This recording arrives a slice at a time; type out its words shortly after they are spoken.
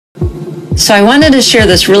So I wanted to share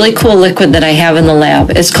this really cool liquid that I have in the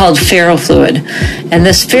lab. It's called ferrofluid. And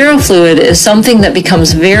this ferrofluid is something that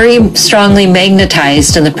becomes very strongly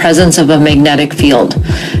magnetized in the presence of a magnetic field.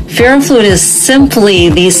 Ferrofluid is simply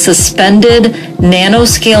these suspended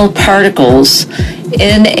nanoscale particles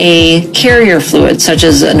in a carrier fluid, such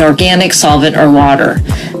as an organic solvent or water.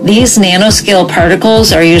 These nanoscale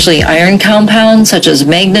particles are usually iron compounds, such as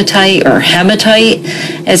magnetite or hematite.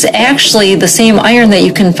 It's actually the same iron that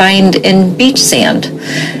you can find in beach sand.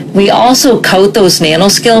 We also coat those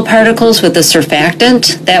nanoscale particles with a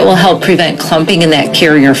surfactant that will help prevent clumping in that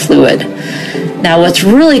carrier fluid. Now, what's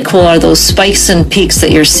really cool are those spikes and peaks that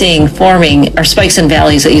you're seeing forming, or spikes and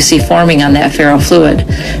valleys that you see forming on that ferrofluid.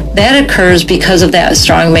 That occurs because of that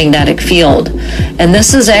strong magnetic field. And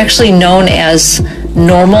this is actually known as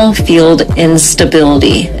normal field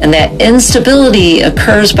instability. And that instability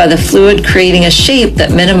occurs by the fluid creating a shape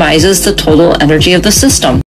that minimizes the total energy of the system.